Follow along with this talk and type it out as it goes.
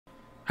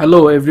Hello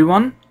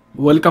everyone,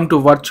 welcome to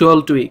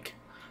Virtual Tweak.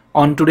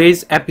 On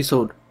today's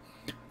episode,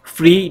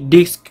 free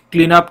disk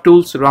cleanup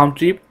tools round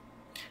trip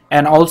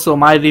and also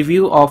my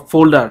review of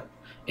Folder,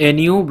 a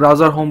new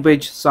browser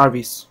homepage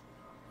service.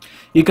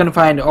 You can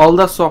find all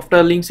the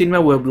software links in my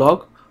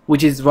weblog,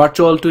 which is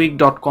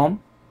virtualtweak.com.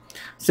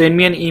 Send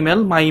me an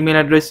email. My email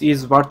address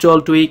is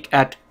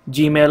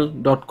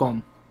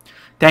virtualtweak@gmail.com.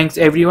 Thanks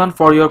everyone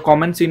for your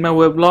comments in my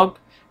weblog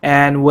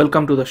and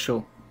welcome to the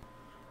show.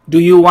 Do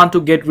you want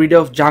to get rid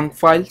of junk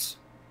files?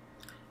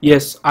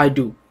 Yes, I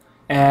do.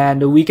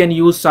 And we can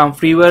use some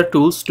freeware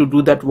tools to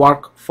do that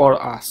work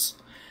for us.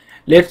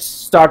 Let's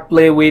start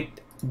play with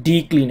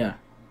dcleaner.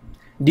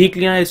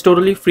 Dcleaner is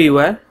totally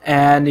freeware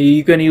and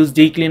you can use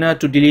dcleaner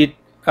to delete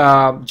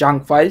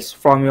junk files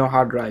from your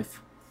hard drive.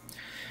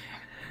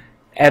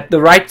 At the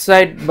right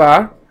side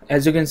bar,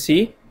 as you can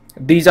see,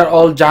 these are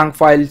all junk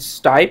files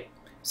type: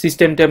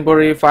 system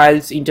temporary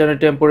files,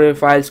 internet temporary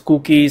files,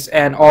 cookies,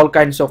 and all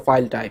kinds of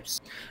file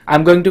types.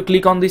 I'm going to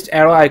click on this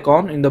arrow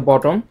icon in the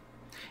bottom.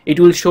 It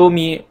will show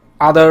me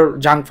other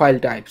junk file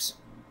types.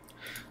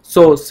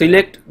 So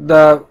select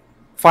the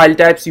file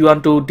types you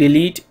want to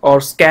delete or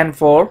scan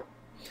for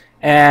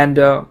and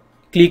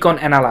click on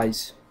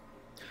analyze.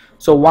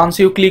 So once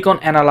you click on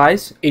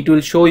analyze, it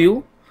will show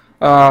you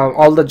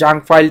all the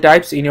junk file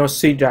types in your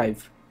C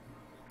drive.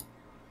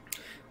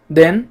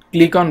 Then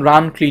click on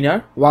run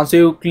cleaner. Once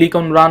you click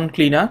on run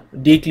cleaner,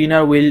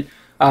 dcleaner will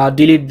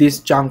delete these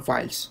junk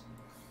files.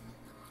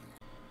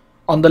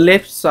 On the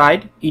left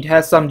side, it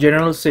has some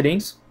general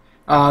settings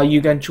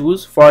you can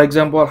choose. For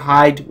example,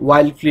 hide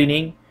while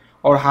cleaning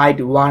or hide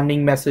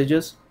warning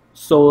messages.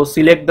 So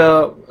select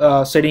the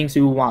settings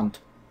you want.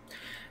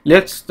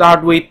 Let's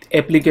start with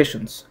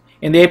applications.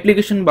 In the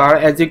application bar,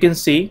 as you can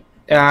see,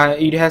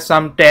 it has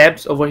some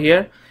tabs over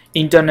here: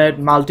 internet,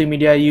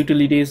 multimedia,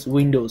 utilities,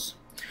 windows.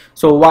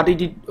 So what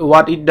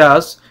it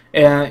does,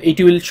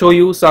 it will show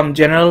you some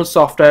general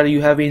software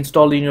you have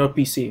installed in your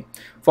PC.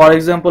 For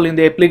example, in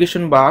the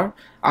application bar,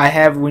 I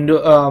have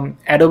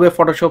Adobe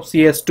Photoshop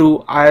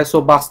CS2,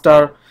 ISO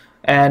Buster,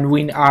 and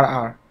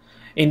WinRR.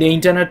 In the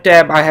internet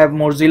tab, I have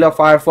Mozilla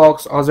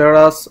Firefox,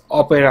 Ozzarus,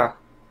 Opera.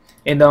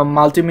 In the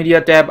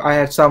multimedia tab, I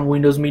have some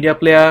Windows Media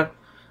Player,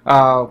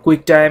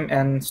 QuickTime,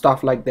 and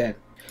stuff like that.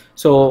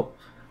 So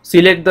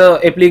select the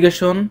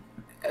application,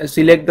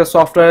 select the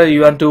software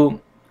you want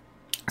to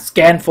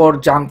scan for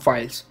junk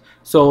files.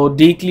 So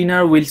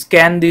dcleaner will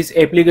scan this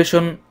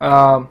application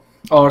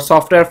or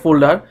software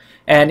folder,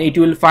 and it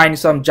will find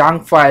some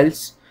junk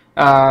files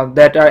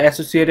that are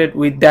associated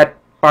with that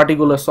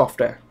particular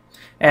software,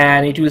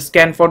 and it will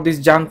scan for these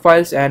junk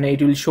files and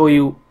it will show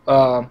you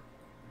all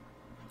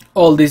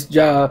these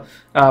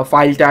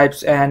file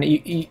types, and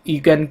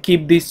you can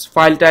keep these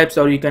file types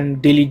or you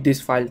can delete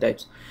these file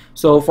types.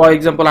 So for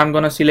example, I'm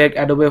gonna select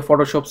Adobe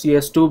Photoshop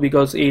CS2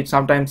 because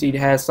sometimes it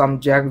has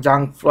some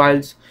junk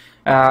files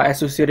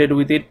associated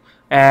with it.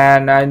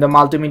 And in the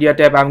multimedia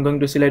tab, I'm going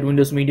to select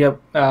Windows Media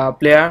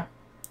Player,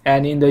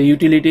 and in the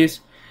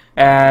utilities,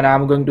 and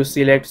I'm going to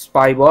select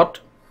Spybot.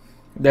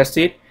 That's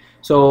it.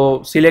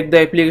 So select the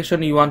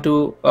application you want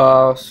to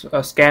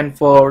scan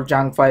for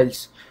junk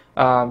files.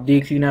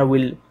 dcleaner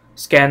will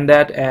scan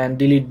that and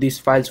delete these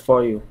files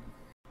for you.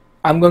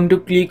 I'm going to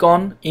click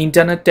on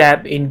internet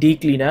tab in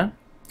dcleaner.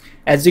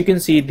 As you can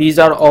see, these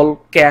are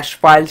all cache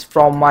files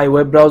from my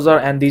web browser,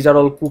 and these are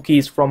all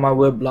cookies from my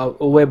web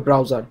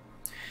browser.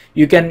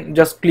 You can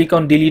just click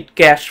on delete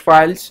cache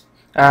files.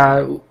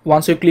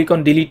 Once you click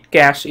on delete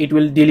cache, it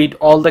will delete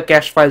all the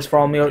cache files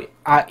from your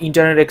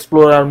Internet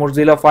Explorer,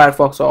 Mozilla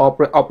Firefox, or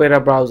Opera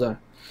browser.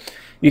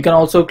 You can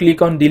also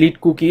click on delete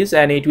cookies,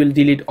 and it will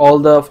delete all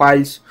the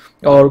files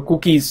or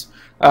cookies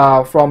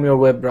from your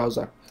web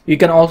browser. You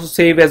can also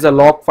save as a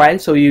log file,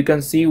 so you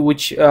can see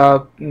which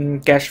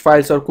cache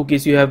files or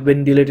cookies you have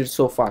been deleted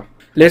so far.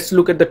 Let's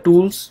look at the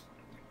tools.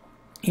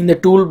 In the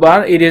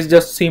toolbar, it is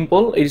just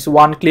simple. It is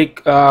one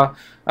click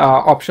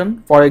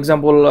option. For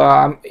example,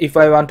 if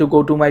I want to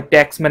go to my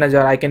text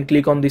manager, I can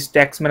click on this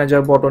text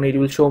manager button. It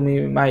will show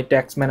me my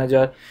text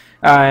manager.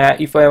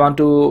 If I want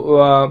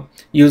to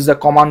use the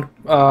command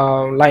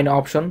line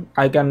option,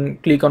 I can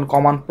click on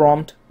command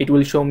prompt. It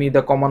will show me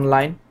the command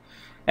line,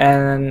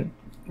 and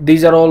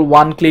these are all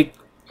one click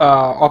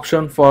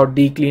option for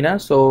dcleaner.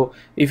 So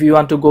if you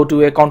want to go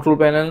to a control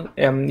panel,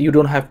 you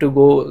don't have to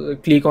go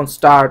click on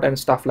start and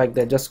stuff like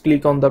that. Just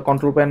click on the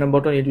control panel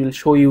button. It will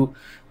show you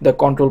the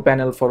control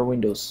panel for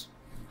Windows.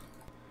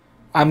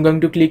 I'm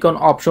going to click on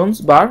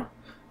options bar,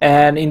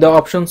 and in the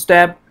options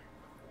tab,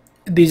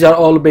 these are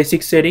all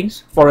basic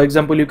settings. For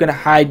example, you can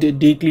hide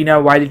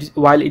dcleaner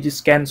while it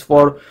scans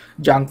for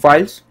junk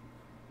files.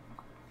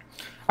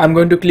 I'm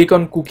going to click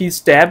on cookies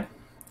tab.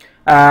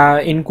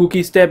 In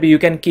cookies tab, you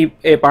can keep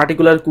a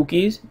particular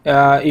cookies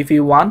if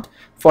you want.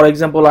 For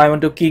example, I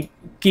want to keep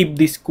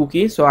this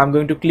cookie, so I'm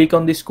going to click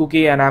on this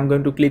cookie, and I'm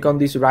going to click on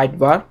this right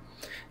bar,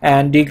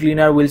 and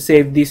dcleaner will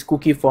save this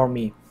cookie for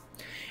me.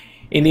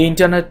 In the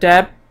internet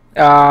tab,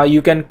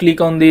 you can click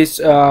on this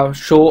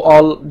show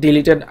all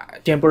deleted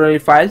temporary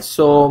files.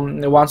 So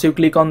once you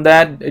click on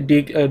that,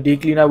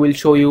 dcleaner will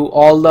show you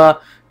all the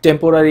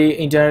temporary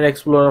Internet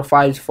Explorer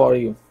files for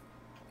you.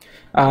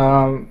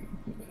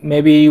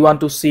 Maybe you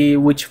want to see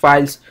which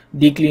files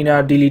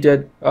dcleaner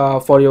deleted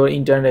for your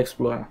Internet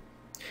Explorer.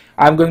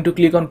 I'm going to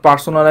click on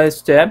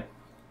Personalize tab.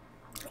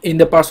 In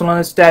the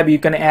Personalize tab, you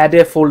can add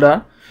a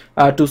folder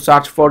to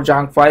search for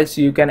junk files.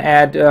 You can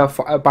add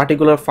a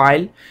particular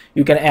file,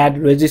 you can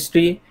add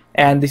registry,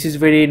 and this is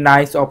very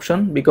nice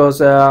option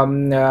because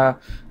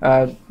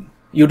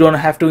you don't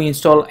have to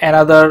install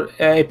another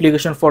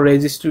application for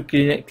registry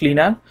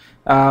cleaner.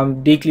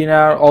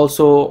 dcleaner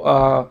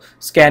also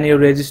scan your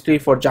registry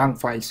for junk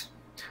files,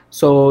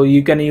 so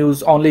you can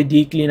use only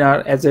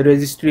dcleaner as a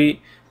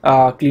registry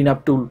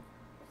cleanup tool.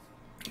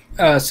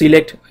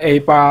 Select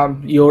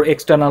your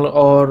external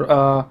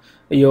or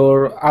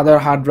your other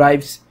hard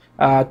drives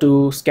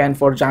to scan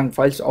for junk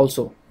files.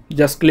 Also,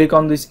 just click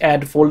on this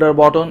add folder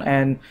button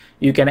and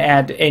you can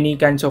add any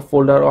kinds of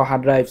folder or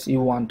hard drives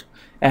you want,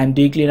 and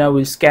dcleaner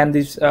will scan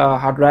these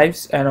hard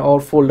drives and all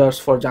folders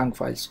for junk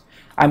files.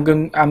 I'm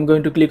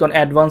going to click on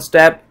Advanced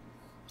tab.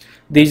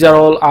 These are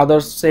all other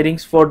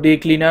settings for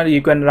dcleaner.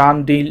 You can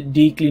run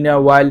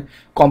dcleaner while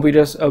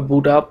computers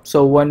boot up.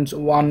 So once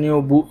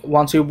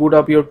you boot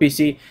up your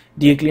PC,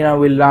 dcleaner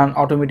will run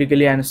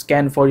automatically and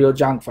scan for your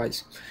junk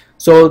files.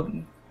 So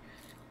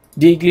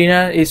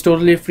dcleaner is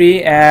totally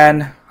free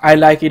and I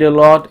like it a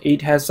lot.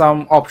 It has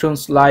some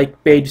options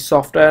like paid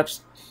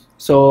softwares.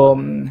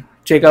 So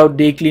check out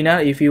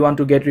dcleaner if you want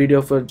to get rid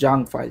of your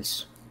junk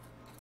files.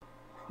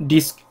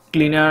 Disk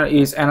Cleaner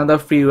is another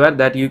freeware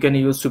that you can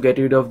use to get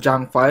rid of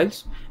junk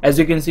files. As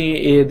you can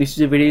see, this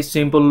is a very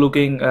simple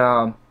looking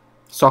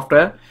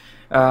software.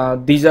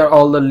 These are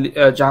all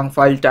the junk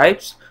file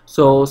types.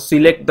 So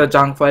select the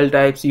junk file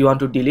types you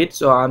want to delete.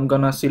 So I'm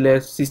gonna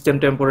select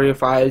system temporary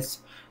files,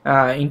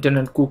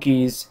 internet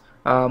cookies,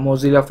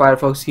 Mozilla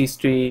Firefox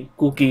history,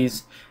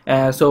 cookies.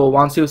 So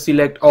once you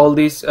select all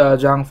these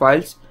junk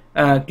files,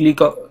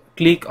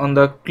 click on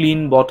the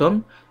clean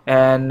button,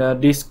 and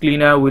this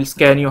cleaner will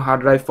scan your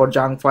hard drive for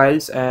junk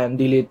files and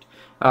delete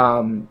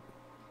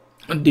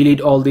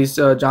all these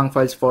junk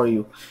files for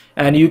you.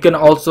 And you can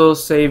also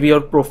save your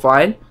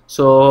profile.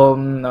 So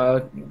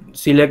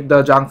select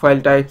the junk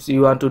file types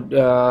you want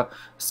to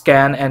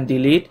scan and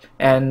delete,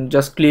 and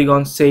just click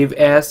on save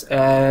as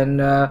and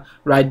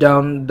write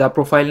down the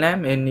profile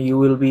name, and you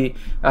will be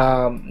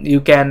you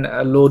can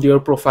load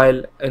your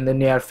profile in the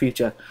near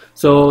future.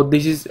 So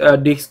this is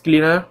Disk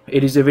Cleaner.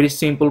 It is a very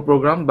simple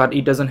program, but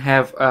it doesn't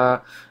have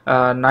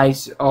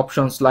nice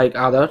options like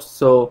others.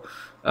 So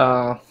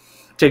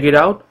check it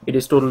out. It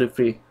is totally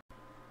free.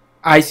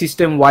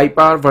 iSystem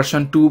Wiper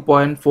version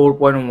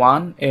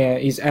 2.4.1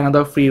 is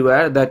another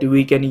freeware that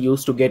we can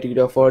use to get rid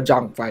of our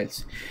junk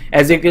files.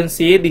 As you can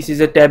see, this is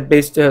a tab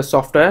based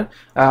software.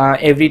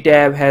 Every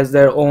tab has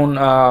their own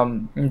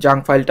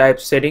junk file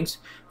type settings.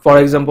 For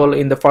example,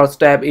 in the first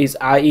tab is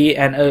IE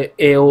and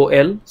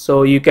AOL,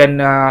 so you can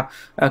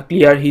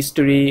clear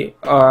history,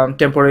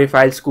 temporary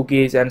files,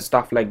 cookies and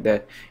stuff like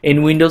that.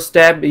 In Windows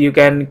tab, you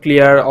can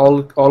clear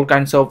all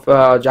kinds of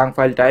junk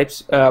file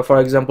types. For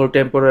example,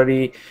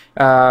 temporary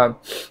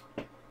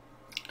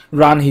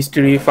run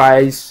history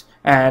files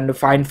and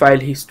find file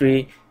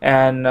history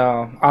and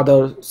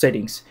other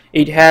settings.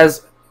 It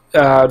has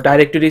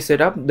directory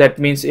setup. That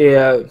means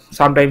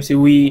sometimes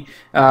we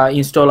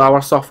install our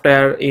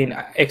software in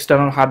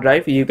external hard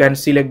drive. You can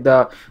select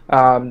the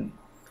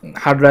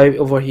hard drive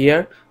over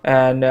here,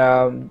 and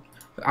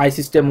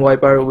iSystem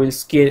Wiper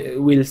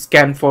will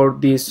scan for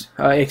these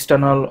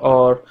external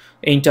or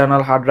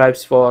internal hard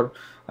drives for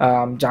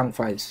junk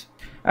files.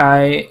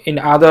 In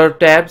other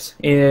tabs,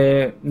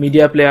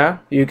 media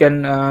player, you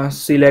can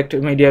select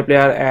media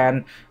player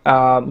and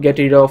get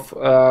rid of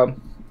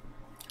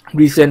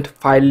recent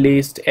file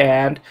list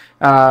and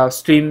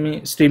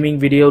streaming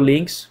video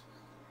links.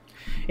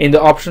 In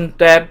the option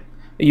tab,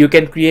 you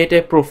can create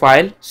a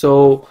profile.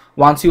 So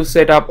once you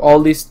set up all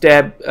these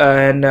tab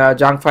and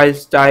junk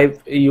files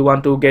type you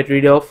want to get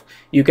rid of,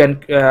 you can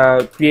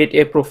create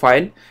a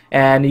profile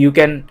and you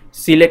can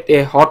select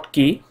a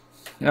hotkey.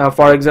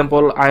 For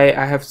example, I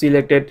have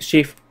selected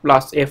Shift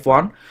plus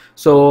F1.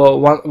 So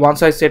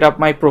once I set up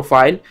my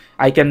profile,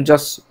 I can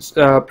just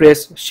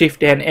press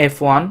Shift and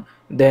F1.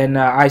 Then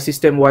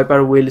iSystem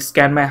Wiper will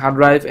scan my hard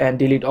drive and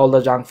delete all the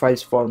junk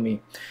files for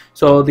me.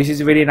 So this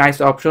is a very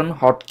nice option,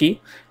 hotkey,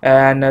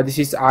 and this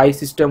is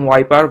iSystem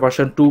Wiper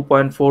version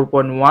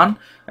 2.4.1.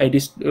 It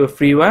is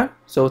freeware,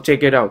 so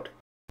check it out.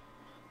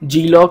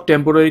 glog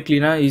temporary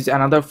cleaner is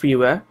another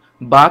freeware,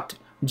 but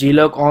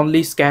glog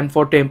only scan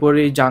for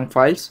temporary junk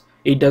files.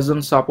 It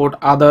doesn't support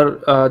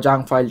other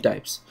junk file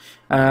types.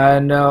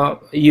 And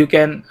you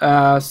can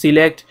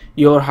select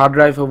your hard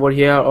drive over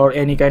here or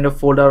any kind of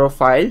folder of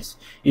files.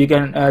 You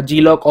can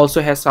glog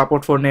also has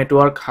support for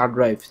network hard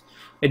drives,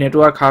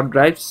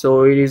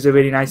 so it is a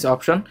very nice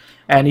option.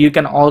 And you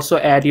can also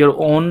add your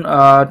own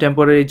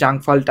temporary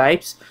junk file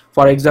types.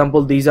 For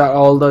example, these are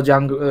all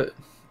the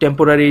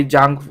temporary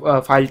junk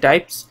file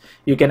types,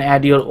 You can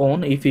add your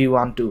own if you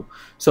want to.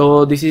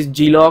 So this is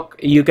Glock.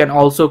 You can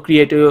also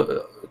create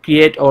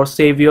or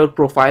save your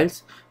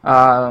profiles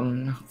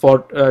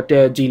for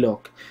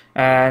Glock,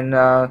 and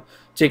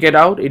check it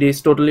out. It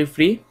is totally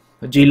free.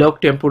 Glock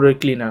Temporary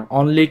Cleaner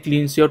only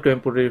cleans your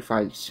temporary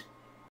files.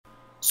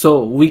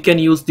 So we can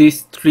use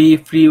these 3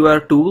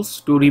 freeware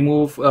tools to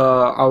remove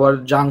our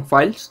junk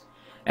files.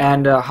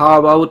 And how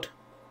about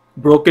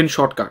broken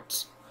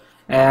shortcuts?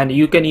 And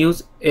you can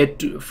use a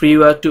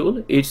freeware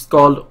tool. It's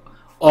called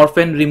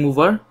Orphan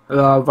Remover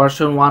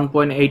version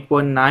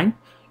 1.8.9.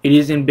 It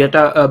is in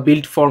beta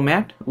build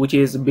format, which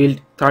is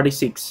build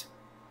 36.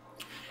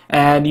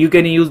 And you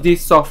can use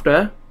this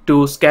software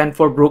to scan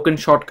for broken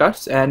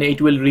shortcuts, and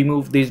it will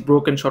remove these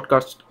broken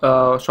shortcuts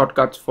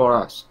for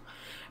us.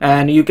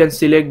 And you can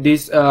select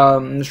these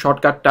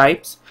shortcut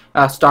types: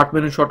 start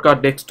menu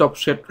shortcut, desktop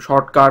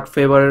shortcut,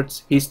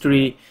 favorites,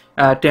 history,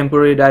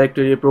 temporary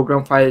directory,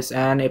 program files,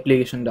 and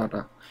application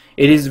data.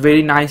 It is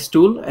very nice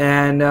tool,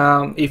 and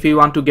if you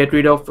want to get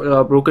rid of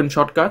broken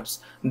shortcuts,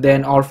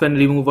 then Orphan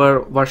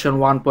Remover version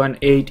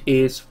 1.8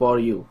 is for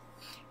you.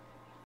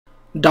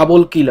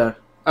 Double Killer.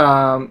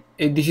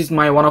 This is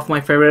one of my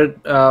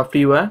favorite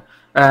freeware,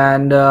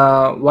 and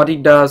what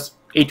it does,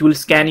 it will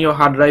scan your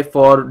hard drive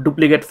for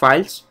duplicate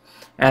files,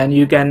 and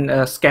you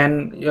can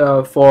scan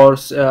for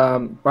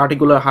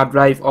particular hard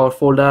drive or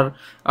folder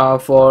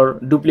for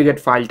duplicate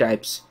file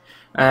types,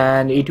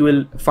 and it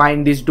will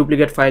find these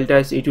duplicate file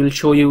types. It will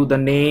show you the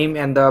name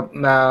and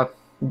the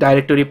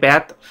directory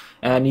path,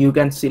 and you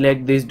can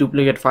select these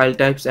duplicate file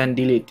types and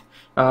delete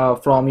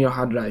from your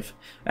hard drive.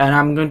 And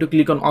I'm going to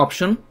click on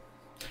option.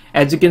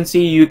 As you can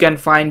see, you can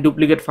find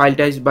duplicate file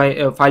types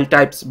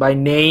by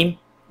name,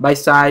 by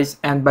size,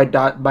 and by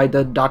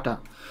the data.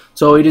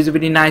 So it is a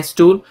very nice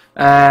tool,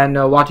 and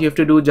what you have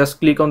to do, just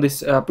click on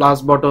this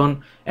plus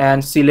button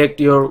and select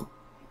your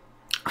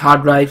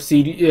hard drive,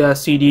 CD,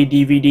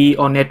 DVD,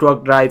 or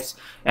network drives,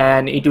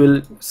 and it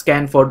will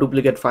scan for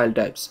duplicate file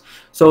types.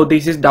 So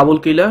this is Double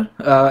Killer,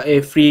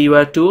 a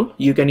freeware tool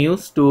you can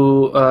use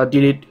to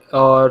delete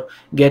or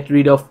get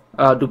rid of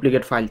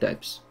duplicate file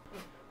types.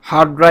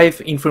 Hard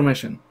drive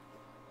information.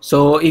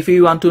 So if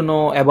you want to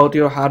know about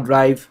your hard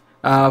drive,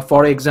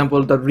 for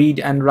example, the read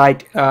and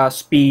write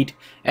speed,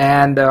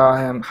 and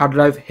hard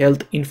drive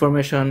health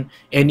information,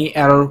 any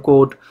error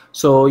code,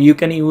 so you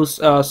can use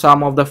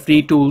some of the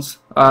free tools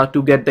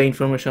to get the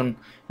information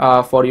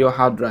for your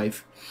hard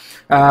drive.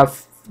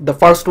 The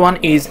first one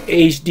is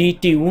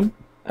HD Tune.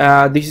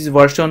 This is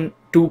version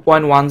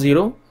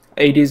 2.10.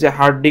 It is a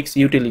hard disk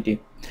utility.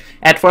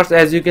 At first,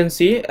 as you can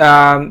see,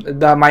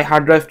 my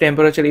hard drive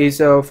temperature is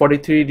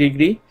 43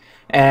 degree,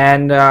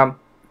 and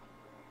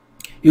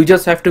you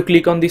just have to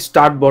click on the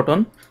start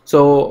button.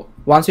 So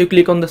once you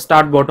click on the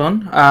start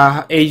button,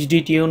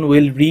 HD Tune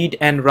will read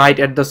and write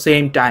at the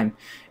same time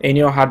in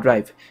your hard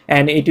drive,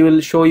 and it will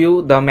show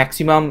you the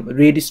maximum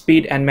read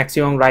speed and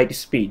maximum write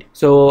speed.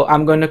 So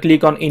I'm going to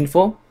click on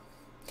info,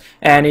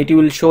 and it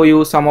will show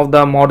you some of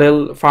the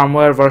model,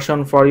 firmware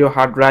version for your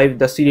hard drive,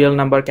 the serial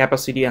number,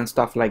 capacity, and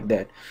stuff like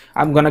that.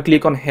 I'm gonna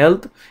click on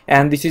health,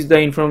 and this is the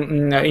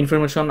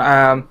information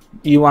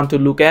you want to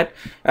look at.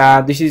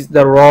 This is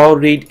the raw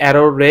read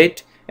error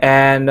rate,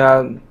 and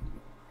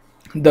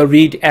the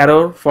read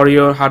error for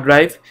your hard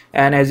drive,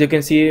 and as you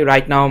can see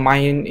right now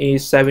mine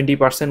is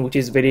 70%, which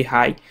is very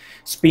high.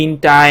 Spin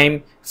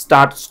time,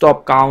 start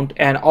stop count,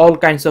 and all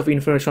kinds of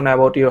information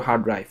about your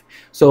hard drive.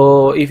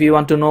 So if you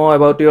want to know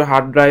about your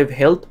hard drive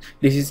health,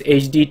 this is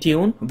HD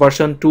Tune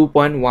version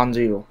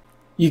 2.10.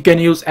 You can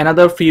use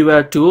another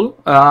freeware tool.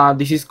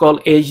 This is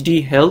called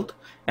HD Health,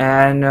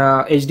 and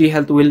HD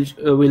Health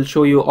will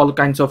show you all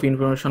kinds of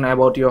information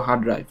about your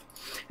hard drive.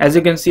 As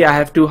you can see, I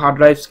have 2 hard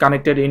drives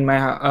connected in my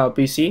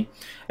PC,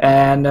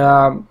 and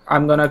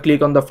I'm gonna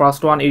click on the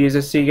first one. It is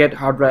a Seagate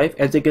hard drive.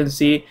 As you can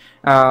see,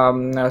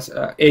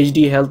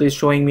 HD Health is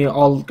showing me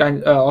all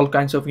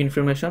kinds of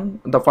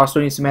information. The first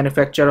one is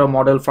manufacturer,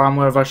 model,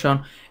 firmware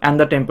version, and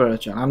the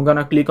temperature. I'm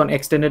gonna click on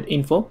extended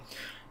info.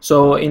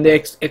 So in the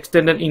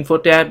extended info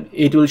tab,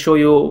 it will show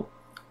you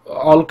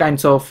all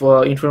kinds of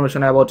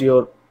information about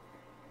your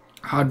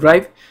hard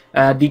drive,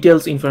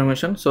 details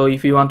information. So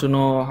if you want to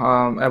know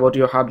about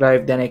your hard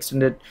drive, then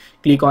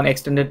click on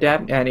extended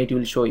tab, and it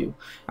will show you.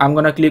 I'm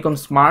gonna click on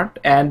smart,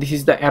 and this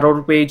is the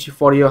error page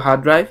for your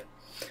hard drive.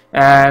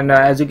 And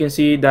as you can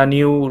see, the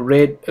new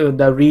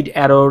the read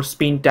error,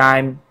 spin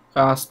time,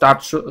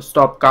 start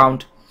stop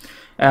count,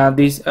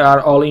 these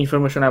are all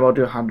information about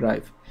your hard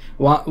drive.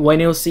 When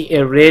you see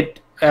a red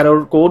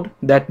error code,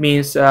 that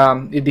means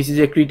this is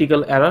a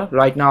critical error.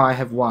 Right now I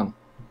have one.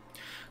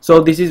 So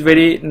this is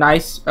very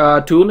nice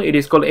tool. It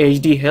is called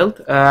HD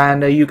Health,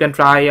 and you can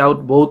try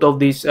out both of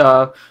these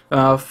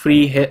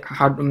free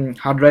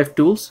hard drive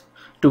tools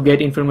to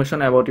get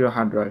information about your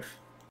hard drive.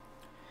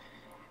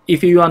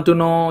 If you want to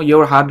know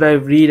your hard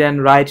drive read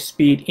and write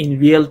speed in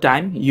real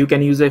time, you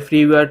can use a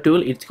freeware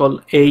tool. It's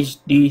called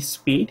HD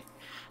Speed.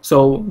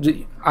 So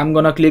I'm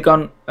gonna click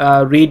on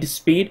read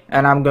speed,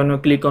 and I'm gonna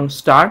click on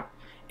start.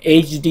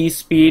 HD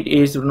speed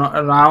is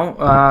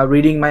now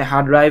reading my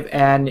hard drive,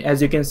 and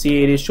as you can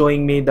see, it is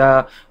showing me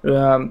the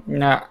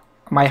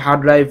my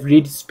hard drive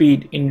read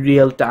speed in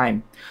real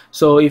time.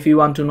 So if you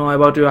want to know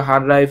about your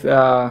hard drive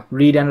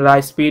read and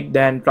write speed,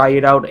 then try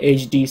it out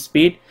HD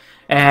speed.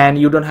 And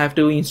you don't have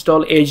to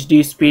install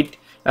HD speed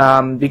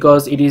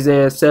because it is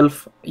a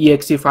self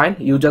exe file.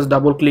 You just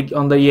double click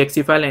on the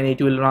exe file and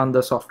it will run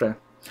the software.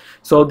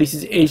 So this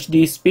is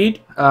HD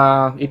speed.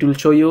 It will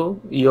show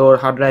you your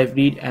hard drive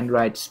read and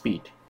write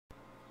speed.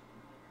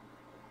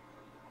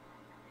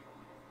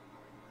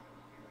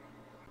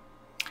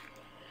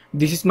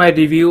 This is my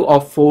review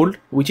of Fold,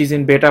 which is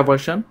in beta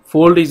version.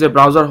 Fold is a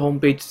browser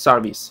homepage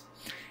service.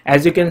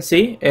 As you can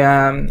see,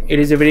 it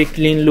is a very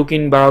clean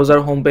looking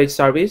browser homepage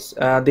service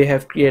they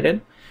have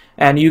created,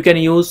 and you can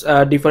use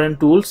different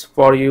tools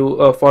for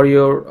your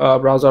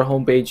browser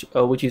homepage,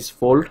 which is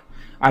Fold.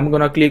 I'm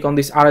gonna click on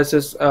this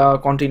RSS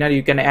container.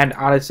 You can add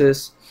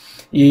RSS.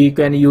 You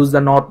can use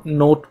the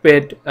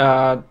notepad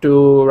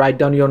to write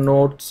down your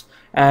notes,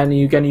 and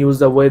you can use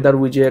the weather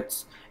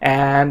widgets.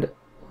 And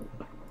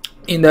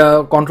in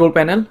the control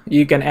panel,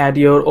 you can add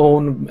your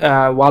own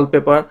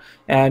wallpaper,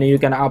 and you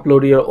can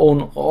upload your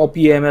own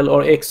OPML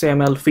or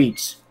XML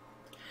feeds.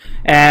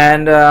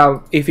 And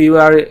if you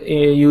are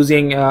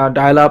using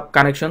dial-up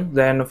connection,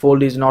 then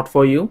Fold is not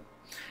for you.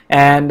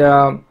 And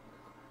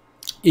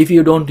if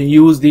you don't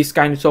use these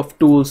kinds of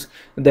tools,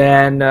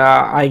 then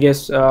I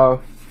guess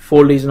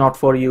Fold is not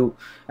for you.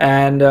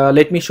 And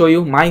let me show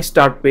you my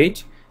start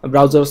page,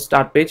 browser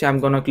start page. I'm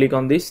gonna click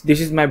on this. This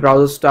is my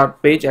browser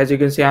start page. As you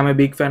can see, I'm a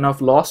big fan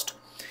of Lost.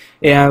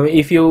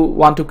 If you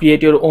want to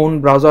create your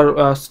own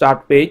browser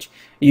start page,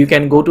 you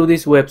can go to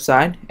this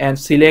website and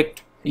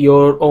select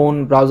your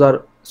own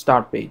browser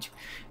start page.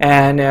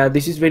 And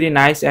this is very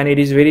nice, and it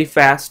is very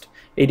fast.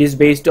 It is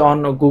based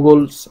on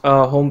Google's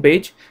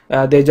homepage.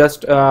 They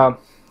just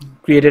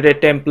created a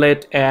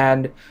template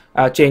and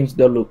changed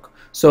the look.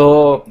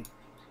 So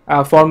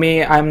for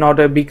me, I'm not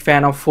a big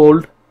fan of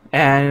Fold,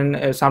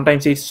 and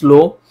sometimes it's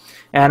slow,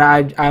 and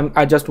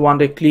I just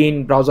want a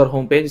clean browser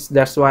homepage.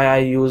 That's why I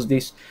use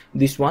this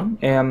one.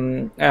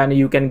 And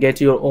you can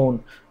get your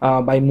own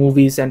by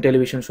movies and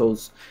television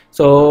shows.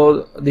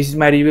 So this is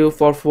my review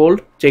for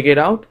Fold. Check it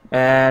out,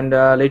 and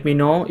let me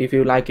know if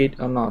you like it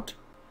or not.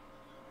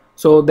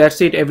 So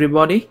that's it,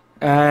 everybody.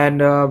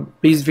 And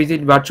please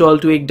visit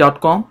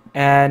virtualtweak.com,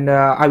 and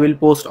I will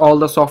post all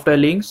the software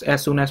links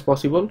as soon as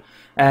possible.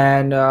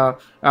 And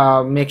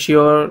make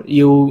sure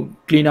you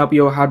clean up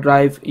your hard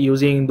drive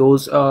using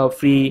those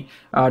free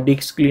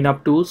disk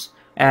cleanup tools.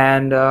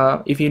 And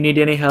if you need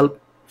any help,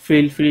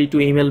 feel free to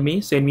email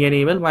me. Send me an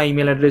email. My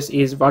email address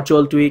is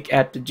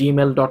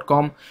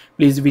virtualtweak@gmail.com.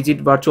 Please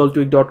visit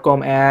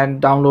virtualtweak.com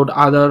and download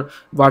other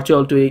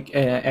virtualtweak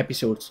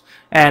episodes.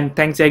 And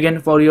thanks again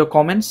for your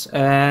comments,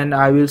 and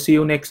I will see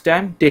you next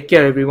time. Take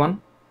care,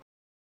 everyone.